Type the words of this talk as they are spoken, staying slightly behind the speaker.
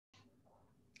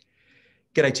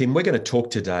G'day, Tim. We're going to talk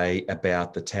today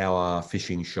about the Tower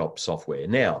Fishing Shop software.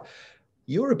 Now,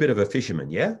 you're a bit of a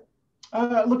fisherman, yeah?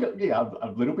 Yeah, a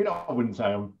little bit. I wouldn't say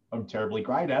I'm terribly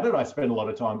great at it. I spend a lot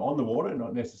of time on the water,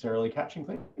 not necessarily catching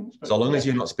things. So But long yeah, as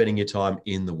you're not spending your time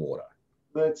in the water.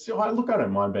 I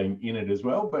don't mind being in it as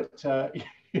well. But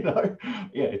you know,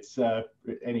 yeah, it's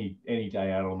any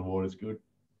day out on the water is good.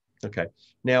 Okay.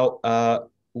 Now,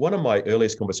 one of my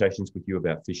earliest conversations with you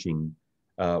about fishing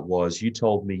was you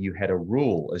told me you had a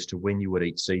rule as to when you would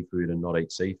eat seafood and not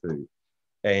eat seafood.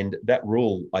 And that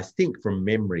rule, I think from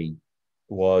memory,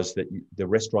 was that the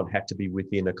restaurant had to be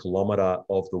within a kilometre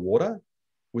of the water.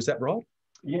 Was that right?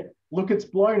 Yeah, look, it's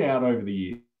blown out over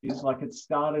the years. Like it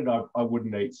started, I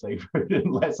wouldn't eat seafood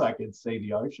unless I could see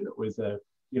the ocean. It was a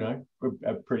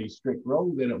pretty strict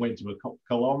rule. Then it went to a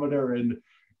kilometre, and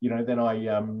then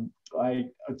I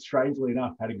strangely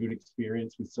enough had a good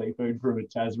experience with seafood from a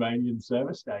Tasmanian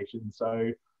service station.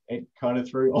 So it kind of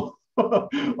threw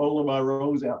all of my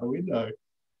rules out the window.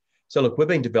 So look, we've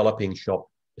been developing shop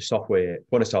software,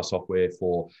 point of sale software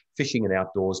for fishing and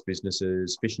outdoors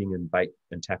businesses, fishing and bait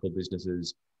and tackle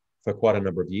businesses for quite a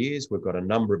number of years. We've got a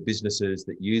number of businesses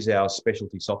that use our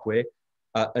specialty software.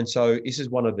 And so this is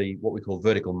one of the what we call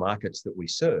vertical markets that we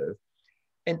serve.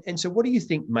 And so what do you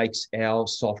think makes our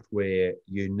software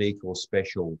unique or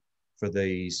special for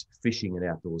these fishing and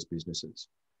outdoors businesses?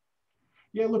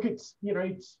 Yeah, look, it's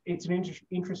an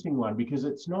interesting one because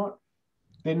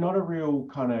they're not a real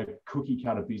kind of cookie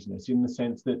cutter business in the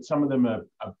sense that some of them are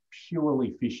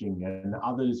purely fishing, and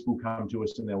others will come to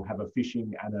us and they'll have a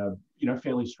fishing and a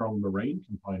fairly strong marine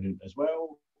component as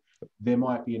well. There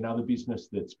might be another business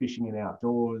that's fishing and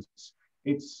outdoors.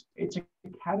 It's a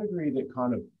category that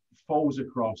kind of falls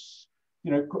across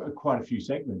quite a few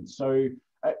segments. So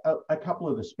a couple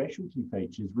of the specialty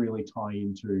features really tie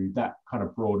into that kind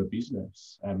of broader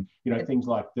business. Things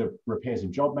like the repairs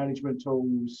and job management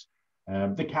tools.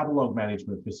 The catalog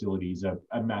management facilities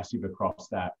are massive across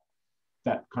that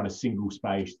kind of single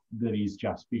space that is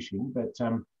just fishing. But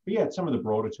yeah, some of the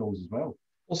broader tools as well.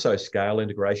 Also, scale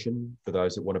integration for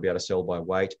those that want to be able to sell by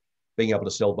weight. Being able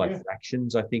to sell by Yeah.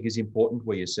 fractions, I think, is important,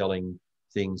 where you're selling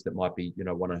things that might be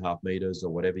 1.5 meters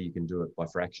or whatever. You can do it by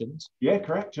fractions. Yeah,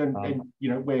 correct. And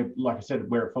where, like I said,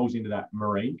 where it falls into that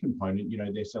marine component,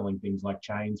 they're selling things like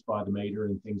chains by the meter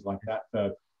and things like that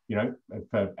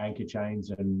for anchor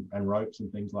chains and ropes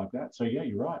and things like that. So yeah,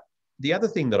 you're right. The other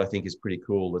thing that I think is pretty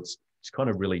cool, it's kind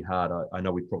of really hard. I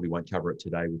know we probably won't cover it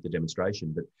today with the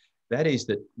demonstration, but that is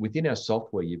that within our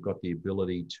software, you've got the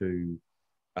ability to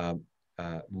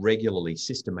regularly,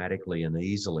 systematically, and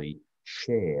easily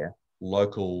share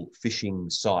local fishing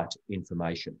site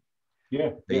information.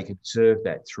 Yeah, You can serve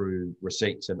that through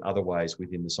receipts and other ways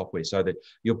within the software, so that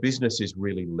your business is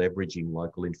really leveraging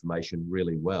local information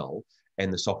really well,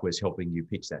 and the software is helping you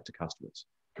pitch that to customers.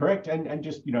 correct. And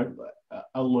just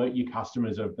alert your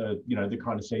customers of the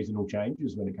kind of seasonal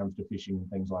changes when it comes to fishing and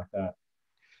things like that.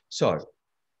 So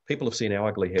people have seen our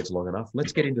ugly heads long enough.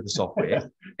 Let's get into the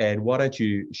software. And why don't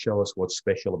you show us what's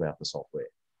special about the software?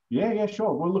 Yeah,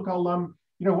 sure. Well, look,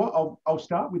 I'll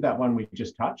start with that one we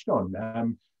just touched on.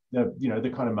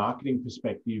 The kind of marketing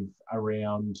perspective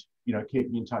around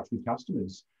keeping in touch with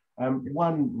customers.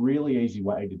 One really easy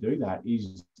way to do that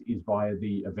is via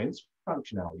the events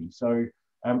functionality. So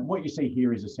what you see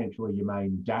here is essentially your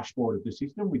main dashboard of the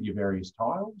system with your various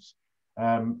tiles.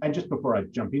 And just before I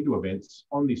jump into events,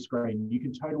 on this screen, you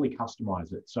can totally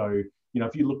customize it. So,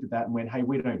 if you looked at that and went, hey,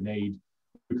 we don't need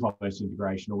e-commerce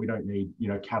integration, or we don't need,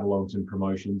 catalogs and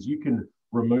promotions, you can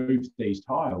remove these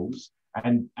tiles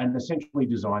and essentially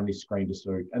design this screen to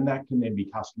suit. And that can then be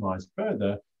customized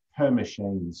further per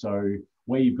machine. So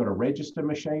where you've got a register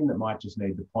machine that might just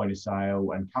need the point of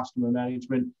sale and customer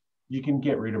management, you can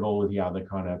get rid of all of the other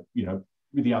kind of,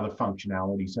 with the other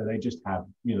functionality. So they just have,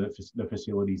 the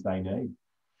facilities they need.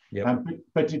 Yep.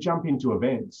 But to jump into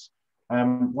events,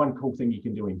 one cool thing you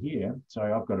can do in here, so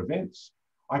I've got events,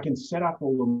 I can set up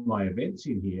all of my events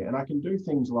in here, and I can do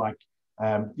things like,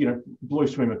 blue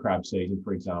swimmer crab season,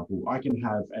 for example. I can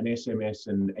have an SMS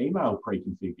and email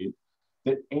pre-configured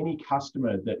that any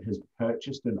customer that has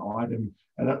purchased an item,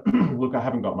 and look, I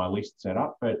haven't got my list set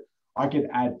up, but I could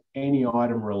add any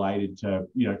item related to,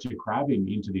 to crabbing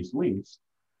into this list.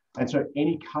 And so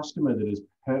any customer that has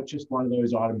purchased one of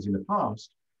those items in the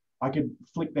past, I could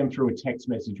flick them through a text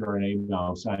message or an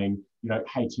email saying,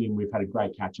 hey, Tim, we've had a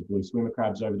great catch of blue swimmer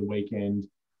crabs over the weekend.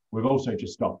 We've also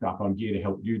just stocked up on gear to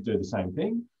help you do the same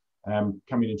thing.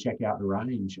 Come in and check out the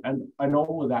range. And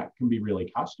all of that can be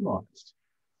really customized.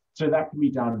 So that can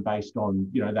be done based on,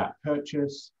 that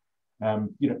purchase.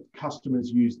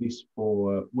 Customers use this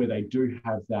for where they do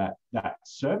have that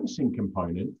servicing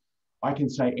component. I can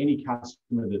say any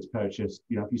customer that's purchased,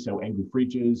 if you sell Engel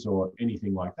fridges or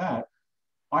anything like that,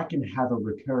 I can have a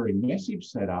recurring message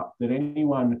set up that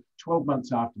anyone 12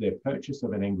 months after their purchase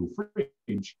of an Engel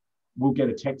fridge will get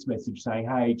a text message saying,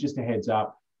 hey, just a heads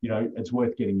up, it's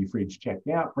worth getting your fridge checked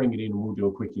out, bring it in and we'll do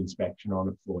a quick inspection on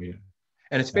it for you.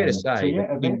 And it's fair to say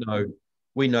that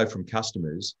we know from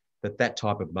customers that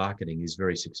type of marketing is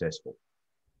very successful.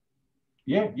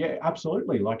 Yeah,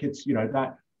 absolutely. Like it's,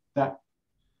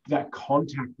 that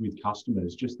contact with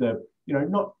customers, just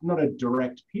not a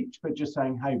direct pitch, but just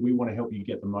saying, hey, we want to help you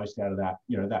get the most out of that,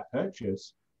 that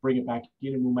purchase, bring it back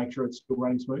in and we'll make sure it's still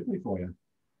running smoothly for you.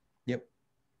 Yep.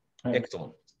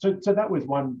 Excellent. So that was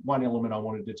one element I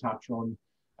wanted to touch on.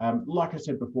 Like I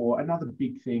said before, another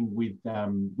big thing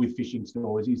with fishing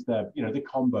stores is the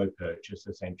combo purchase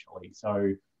essentially.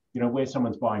 So, where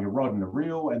someone's buying a rod and a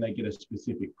reel and they get a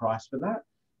specific price for that,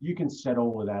 you can set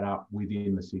all of that up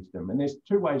within the system. And there's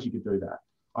two ways you could do that.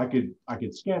 I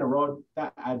could scan a rod,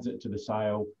 that adds it to the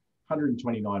sale,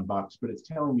 $129, but it's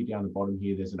telling me down the bottom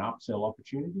here there's an upsell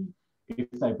opportunity. If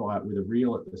they buy it with a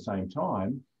reel at the same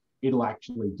time, it'll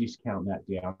actually discount that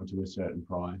down to a certain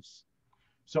price.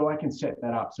 So I can set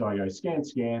that up. So I go scan,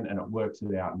 and it works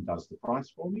it out and does the price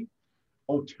for me.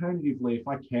 Alternatively, if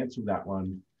I cancel that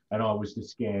one and I was to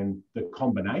scan the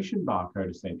combination barcode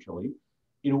essentially,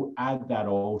 it'll add that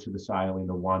all to the sale in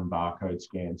the one barcode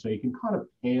scan. So you can kind of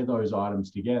pair those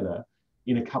items together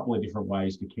in a couple of different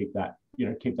ways to keep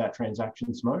that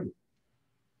transaction smooth.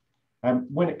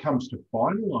 When it comes to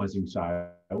finalising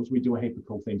sales, we do a heap of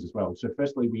cool things as well. So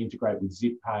firstly, we integrate with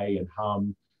ZipPay and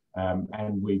Hum,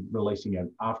 and we're releasing an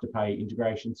Afterpay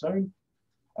integration soon.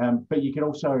 But you can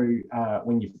also,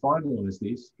 when you finalise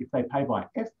this, if they pay by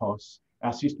FPOS,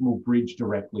 our system will bridge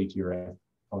directly to your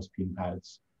FPOS PIN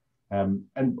pads. And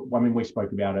I mean, we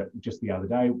spoke about it just the other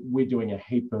day. We're doing a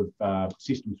heap of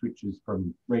system switches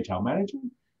from retail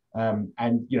management.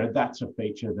 And, that's a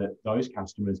feature that those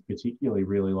customers particularly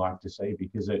really like to see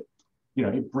because it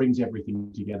brings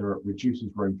everything together. It reduces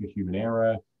room for human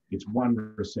error. It's one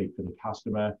receipt for the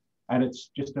customer. And it's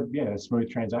just a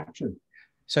smooth transaction.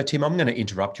 So, Tim, I'm going to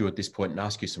interrupt you at this point and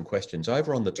ask you some questions.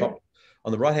 Over on the top,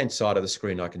 on the right-hand side of the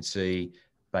screen, I can see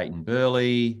Bait and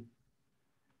Burley.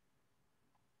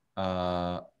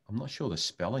 I'm not sure the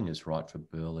spelling is right for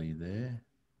Burley there.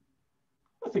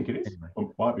 I think it is.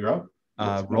 Anyway. Might be wrong.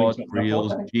 Rods,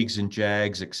 reels, jigs and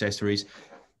jags, accessories.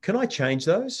 Can I change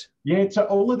those? Yeah, so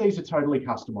all of these are totally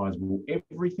customizable.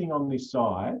 Everything on this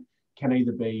side can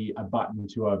either be a button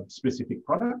to a specific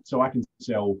product. So I can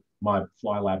sell my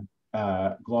FlyLab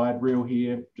glide reel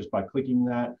here just by clicking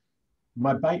that.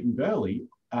 My Bait and Burley,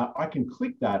 I can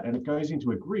click that and it goes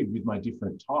into a grid with my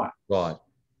different types. Right.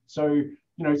 So,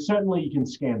 certainly you can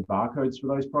scan barcodes for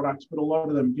those products, but a lot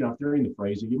of them, if they're in the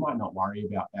freezer, you might not worry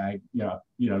about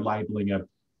labeling a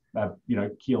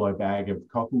kilo bag of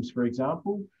cockles, for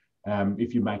example,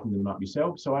 if you're making them up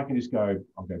yourself. So I can just go,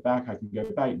 I'll go back, I can go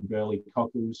Bait and Burley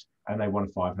cockles, and they want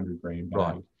a 500 gram bag.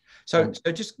 Right. So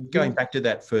just going back to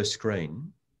that first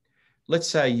screen, let's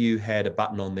say you had a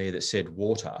button on there that said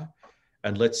water,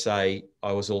 and let's say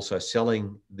I was also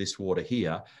selling this water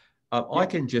here. I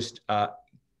can just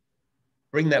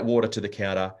bring that water to the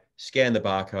counter, scan the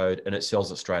barcode, and it sells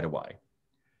it straight away.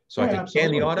 So I can scan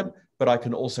the item, but I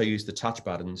can also use the touch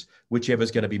buttons, whichever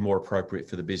is going to be more appropriate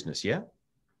for the business, yeah?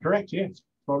 Correct, yeah,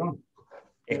 spot on.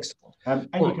 Excellent. And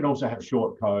you can also have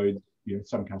short codes.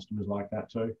 Some customers like that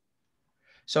too.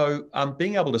 So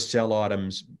being able to sell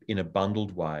items in a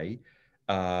bundled way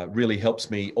really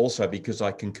helps me also because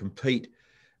I can compete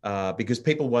because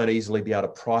people won't easily be able to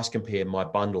price compare my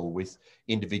bundle with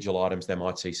individual items they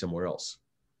might see somewhere else.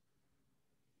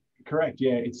 Correct.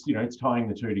 Yeah, it's it's tying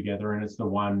the two together, and it's the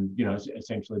one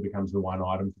essentially becomes the one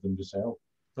item for them to sell.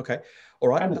 Okay, all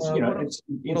right. And it's it's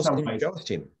in some ways.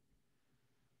 Tim?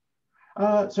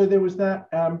 So there was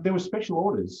that. There were special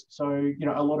orders. So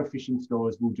a lot of fishing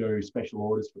stores will do special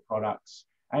orders for products.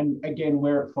 And again,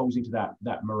 where it falls into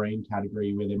that marine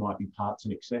category where there might be parts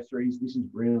and accessories, this is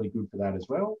really good for that as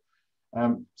well.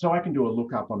 So I can do a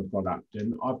lookup on a product,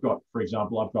 and for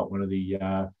example, I've got one of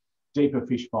the deeper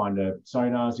fish finder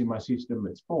sonars in my system.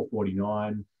 It's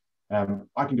 $4.49.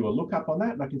 I can do a lookup on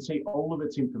that, and I can see all of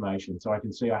its information. So I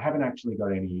can see I haven't actually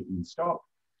got any in stock.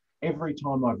 Every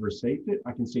time I've received it,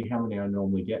 I can see how many I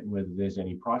normally get and whether there's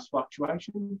any price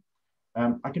fluctuation.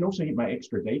 I can also hit my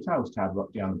extra details tab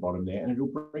down the bottom there, and it'll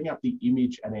bring up the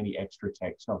image and any extra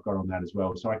text I've got on that as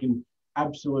well. So I can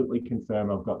absolutely confirm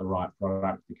I've got the right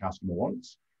product the customer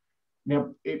wants.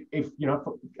 Now, if you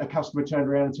know, if a customer turned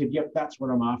around and said, "Yep, that's what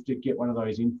I'm after. Get one of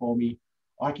those in for me,"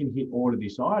 I can hit order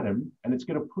this item, and it's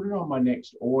going to put it on my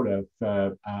next order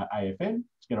for AFN.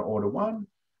 It's going to order one,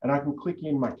 and I can click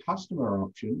in my customer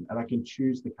option, and I can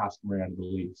choose the customer out of the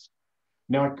list.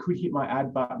 Now, I could hit my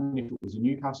add button if it was a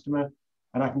new customer,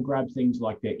 and I can grab things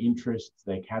like their interests,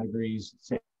 their categories,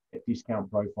 set discount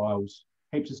profiles,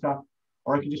 heaps of stuff,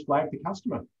 or I can just flag the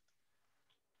customer.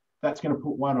 That's going to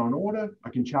put one on order. I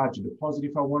can charge a deposit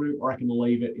if I want to, or I can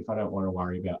leave it if I don't want to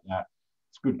worry about that.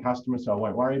 It's a good customer, so I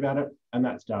won't worry about it, and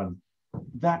that's done.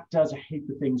 That does a heap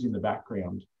of things in the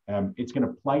background. It's going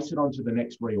to place it onto the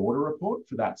next reorder report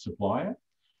for that supplier.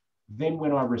 Then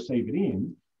when I receive it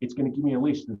in, it's going to give me a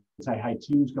list and say, "Hey,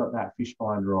 Tim's got that fish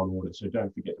finder on order, so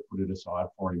don't forget to put it aside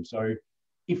for him." So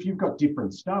if you've got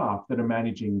different staff that are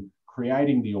managing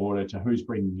creating the order to who's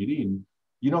bringing it in,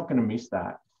 you're not going to miss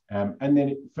that. And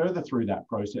then further through that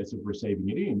process of receiving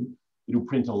it in, it'll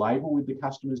print a label with the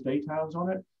customer's details on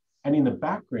it. And in the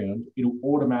background, it'll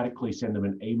automatically send them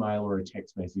an email or a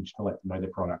text message to let them know their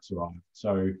products arrived.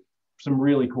 So some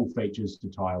really cool features to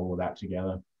tie all of that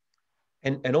together.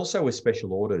 And also with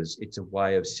special orders, it's a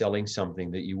way of selling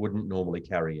something that you wouldn't normally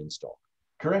carry in stock.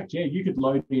 Correct. Yeah, you could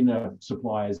load in a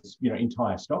supplier's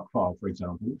entire stock file, for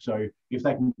example. So if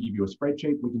they can give you a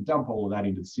spreadsheet, we can dump all of that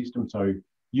into the system. So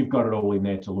you've got it all in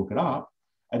there to look it up,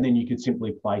 and then you could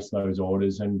simply place those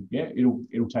orders, and yeah,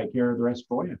 it'll take care of the rest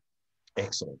for you.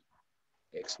 Excellent.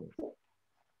 Excellent.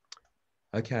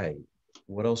 Okay,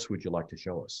 what else would you like to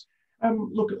show us?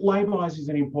 Look, lay-bys is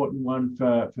an important one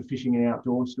for fishing and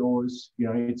outdoor stores.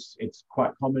 It's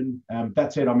quite common.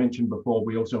 That said, I mentioned before,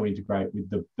 we also integrate with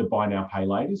the buy now, pay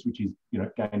laters, which is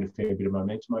gained a fair bit of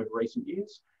momentum over recent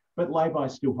years. But lay-by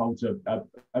still holds a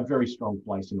very strong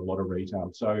place in a lot of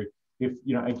retail. So if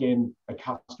again, a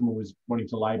customer was wanting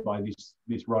to lay-by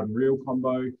this rod and reel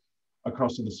combo,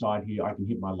 across to the side here, I can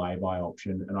hit my lay-by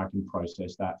option and I can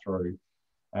process that through.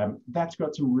 That's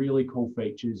got some really cool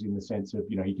features in the sense of,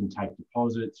 you can take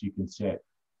deposits, you can set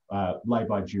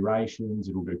lay-by durations,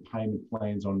 it'll do payment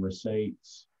plans on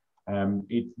receipts.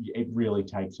 It really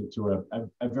takes it to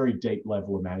a very deep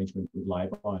level of management with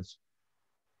lay-bys.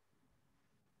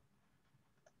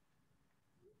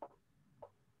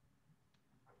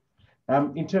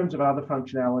 In terms of other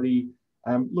functionality,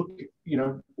 look,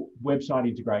 website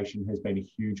integration has been a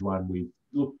huge one with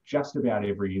just about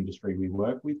every industry we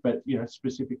work with, but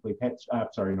specifically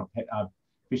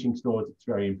fishing stores, it's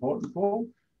very important for.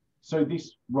 So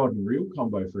this rod and reel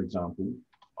combo, for example,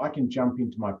 I can jump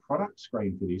into my product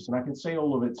screen for this and I can see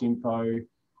all of its info.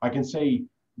 I can see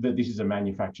that this is a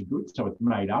manufactured good, so it's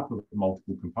made up of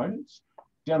multiple components.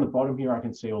 Down the bottom here, I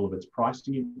can see all of its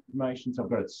pricing information. So I've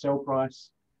got its sell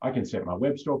price. I can set my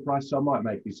web store price, so I might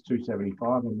make this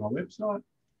 $2.75 on my website.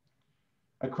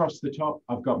 Across the top,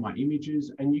 I've got my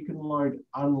images, and you can load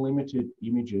unlimited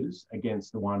images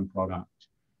against the one product.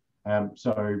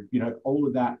 So, all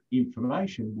of that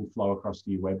information will flow across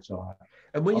to your website.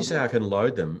 And when you say I can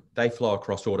load them, they flow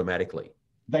across automatically?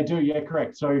 They do, yeah,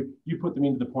 correct. So you put them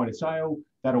into the point of sale,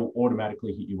 that'll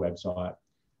automatically hit your website.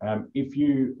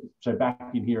 So back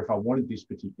in here, if I wanted this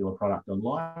particular product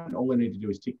online, all I need to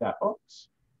do is tick that box.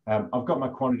 I've got my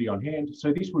quantity on hand,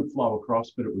 so this would flow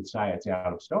across, but it would say it's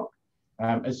out of stock.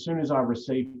 As soon as I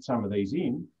received some of these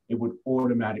in, it would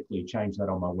automatically change that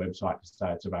on my website to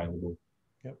say it's available.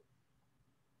 Yep.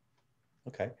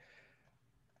 Okay.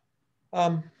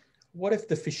 What if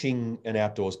the fishing and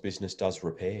outdoors business does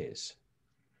repairs?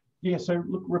 Yeah, so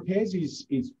look, repairs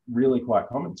is really quite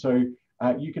common. So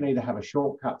you can either have a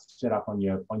shortcut set up on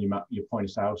your point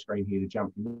of sale screen here to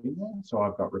jump in there. So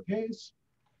I've got repairs.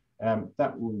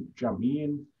 That will jump me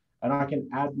in, and I can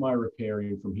add my repair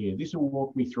in from here. This will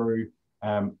walk me through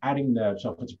adding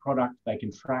so if it's a product, they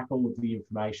can track all of the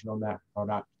information on that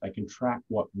product. They can track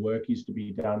what work is to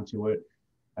be done to it.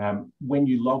 When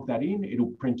you log that in,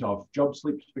 it'll print off job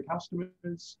slips for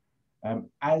customers.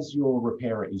 As your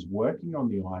repairer is working on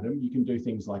the item, you can do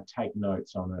things like take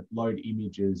notes on it, load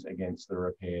images against the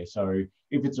repair. So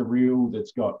if it's a reel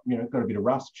that's got a bit of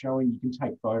rust showing, you can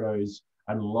take photos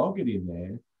and log it in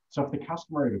there. So if the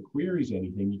customer ever queries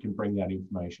anything, you can bring that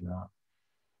information up.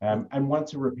 And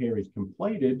once a repair is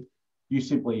completed, you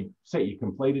simply set your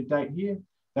completed date here.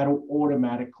 That'll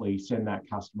automatically send that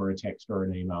customer a text or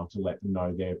an email to let them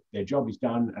know their job is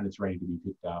done and it's ready to be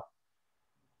picked up.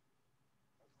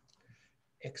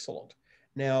 Excellent.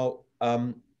 Now,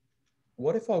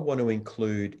 what if I want to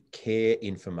include care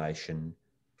information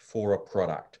for a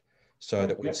product so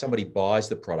that when somebody buys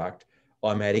the product,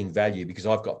 I'm adding value because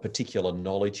I've got particular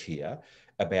knowledge here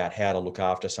about how to look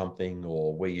after something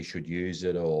or where you should use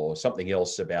it or something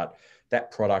else about that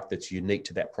product that's unique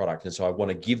to that product. And so I want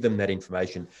to give them that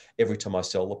information every time I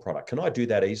sell the product. Can I do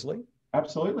that easily?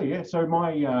 Absolutely, yeah. So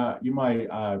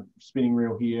my spinning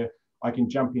reel here, I can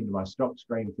jump into my stock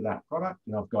screen for that product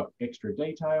and I've got extra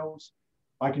details.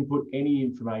 I can put any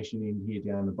information in here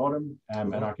down the bottom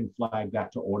and I can flag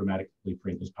that to automatically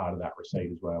print as part of that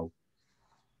receipt as well.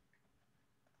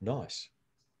 Nice.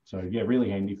 So yeah, really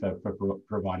handy for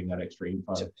providing that extra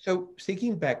info. So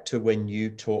thinking back to when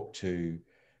you talk to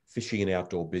fishing and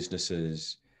outdoor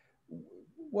businesses,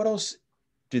 what else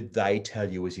did they tell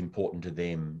you was important to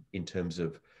them in terms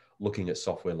of looking at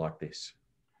software like this?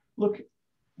 Look,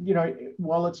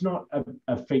 while it's not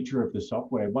a feature of the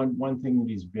software, one thing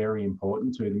that is very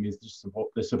important to them is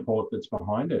the support that's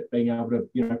behind it. Being able to,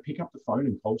 pick up the phone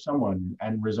and call someone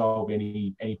and resolve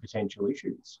any potential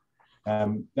issues.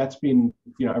 That's been,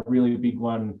 a really big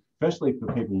one. Firstly,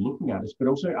 for people looking at us, but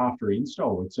also after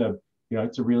install, it's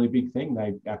a really big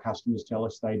thing. Our customers tell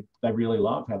us they really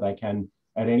love how they can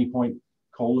at any point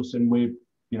call us, and we're,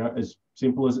 as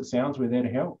simple as it sounds, we're there to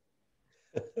help.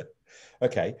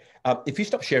 Okay. If you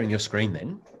stop sharing your screen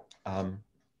then,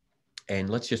 and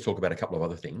let's just talk about a couple of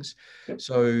other things. Yep.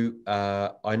 So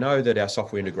I know that our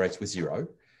software integrates with Xero.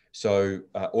 So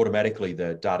automatically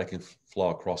the data can flow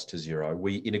across to Xero.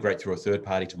 We integrate through a third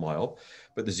party to MyOp,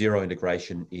 but the Xero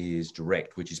integration is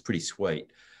direct, which is pretty sweet.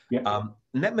 Yep.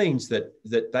 And that means that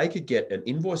they could get an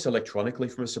invoice electronically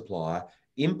from a supplier,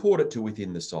 import it to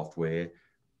within the software,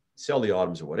 sell the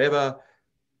items or whatever.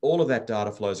 All of that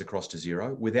data flows across to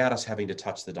Xero without us having to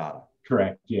touch the data.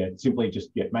 Correct. Yeah. It simply just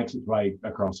makes its way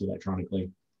across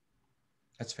electronically.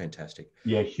 That's fantastic.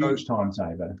 Yeah, huge time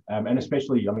saver. And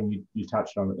especially, you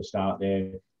touched on at the start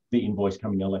there, the invoice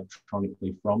coming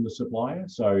electronically from the supplier.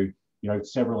 So,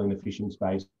 several in the fishing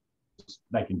space,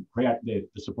 they can create, the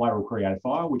supplier will create a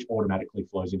file which automatically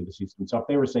flows into the system. So if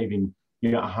they're receiving,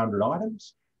 100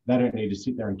 items, they don't need to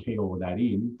sit there and key all of that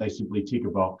in. They simply tick a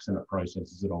box and it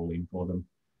processes it all in for them.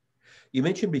 You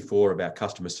mentioned before about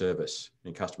customer service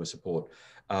and customer support.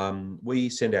 We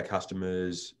send our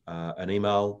customers an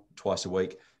email twice a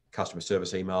week, customer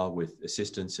service email with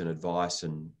assistance and advice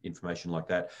and information like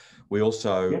that. We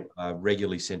also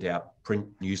regularly send out print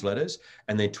newsletters,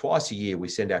 and then twice a year we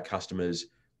send our customers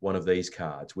one of these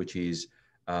cards, which is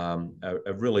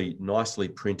a really nicely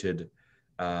printed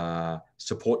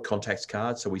support contacts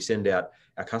card. So we send out,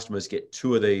 our customers get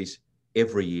 2 of these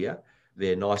every year.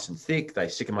 They're nice and thick. They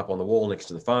stick them up on the wall next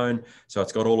to the phone. So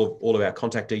it's got all of our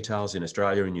contact details in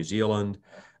Australia and New Zealand,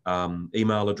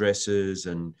 email addresses,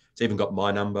 and it's even got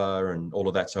my number and all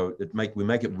of that. So we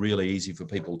make it really easy for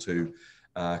people to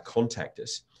contact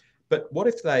us. But what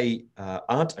if they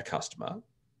aren't a customer?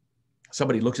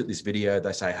 Somebody looks at this video,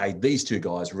 they say, hey, these 2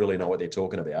 guys really know what they're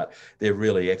talking about. They're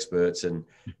really experts. And,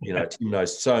 Tim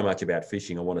knows so much about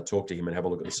fishing. I want to talk to him and have a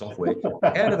look at the software.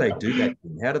 How do they do that?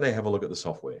 How do they have a look at the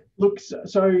software? Look,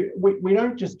 so we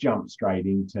don't just jump straight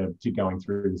into going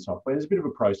through the software. There's a bit of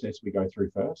a process we go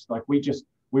through first. Like we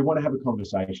want to have a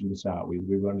conversation to start with.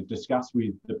 We want to discuss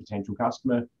with the potential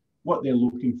customer what they're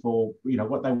looking for,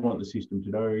 what they want the system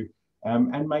to do.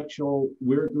 And make sure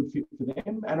we're a good fit for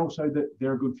them, and also that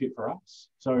they're a good fit for us.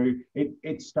 So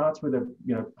it starts with a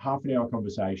half an hour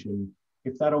conversation.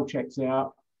 If that all checks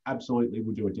out, absolutely,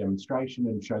 we'll do a demonstration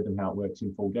and show them how it works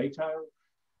in full detail.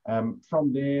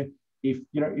 From there, if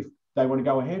they want to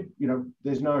go ahead,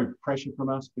 there's no pressure from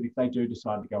us. But if they do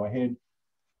decide to go ahead,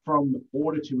 from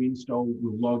order to install,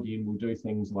 we'll log in. We'll do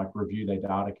things like review their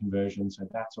data conversion. So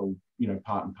that's all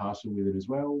part and parcel with it as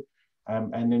well.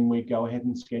 And then we go ahead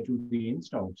and schedule the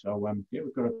install. So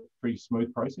we've got a pretty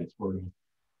smooth process for it.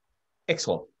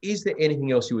 Excellent. Is there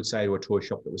anything else you would say to a toy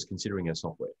shop that was considering our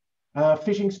software?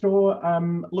 Fishing store.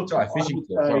 Look, sorry, fishing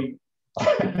store.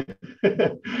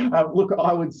 Look,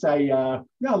 I would say,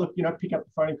 no. Look, pick up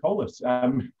the phone and call us.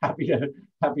 Happy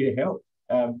to help.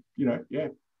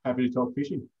 Happy to talk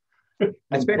fishing.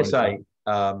 It's fair to say,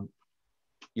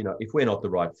 if we're not the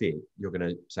right fit, you're going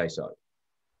to say so.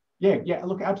 Yeah.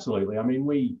 Look, absolutely.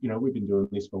 We've been doing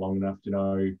this for long enough to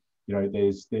know,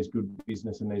 there's good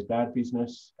business and there's bad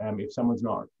business. If someone's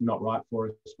not right for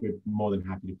us, we're more than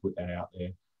happy to put that out there.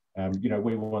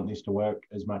 We want this to work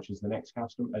as much as the next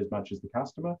customer, as much as the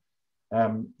customer.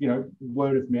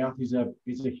 Word of mouth is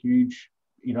a huge,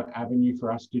 avenue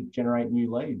for us to generate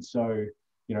new leads. So,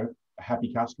 a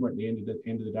happy customer at the end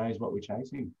of the day is what we're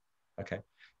chasing. Okay.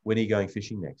 When are you going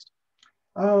fishing next?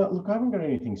 Look, I haven't got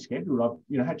anything scheduled.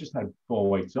 I've just had 4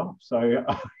 weeks off, so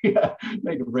I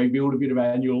need to rebuild a bit of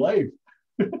annual leave.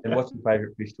 And what's your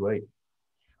favourite fish to eat?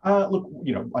 Look,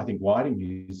 I think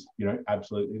whiting is,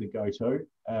 absolutely the go-to.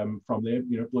 From there,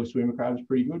 blue swimmer crab is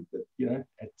pretty good, but yeah,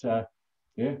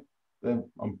 then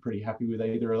I'm pretty happy with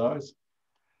either of those.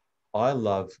 I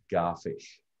love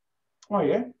garfish. Oh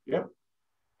yeah, yep,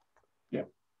 yep.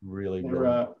 Really, They're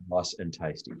really nice and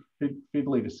tasty.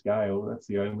 fiddly to scale. That's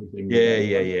the only thing.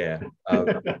 Yeah. A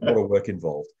lot of work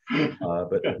involved,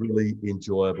 but really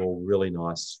enjoyable, really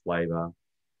nice flavour,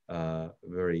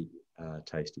 very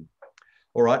tasty.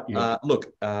 All right. Yeah.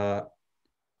 Look,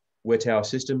 we're Tower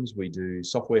Systems. We do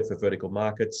software for vertical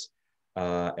markets.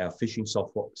 Our fishing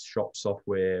shop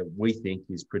software, we think,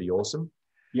 is pretty awesome.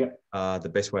 Yeah.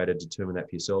 The best way to determine that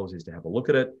for yourselves is to have a look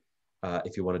at it.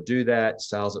 If you want to do that,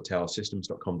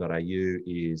 sales@towersystems.com.au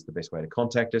is the best way to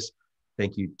contact us.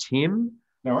 Thank you, Tim.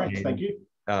 No worries. Thank you.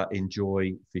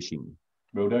 Enjoy fishing.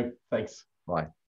 Will do. Thanks. Bye.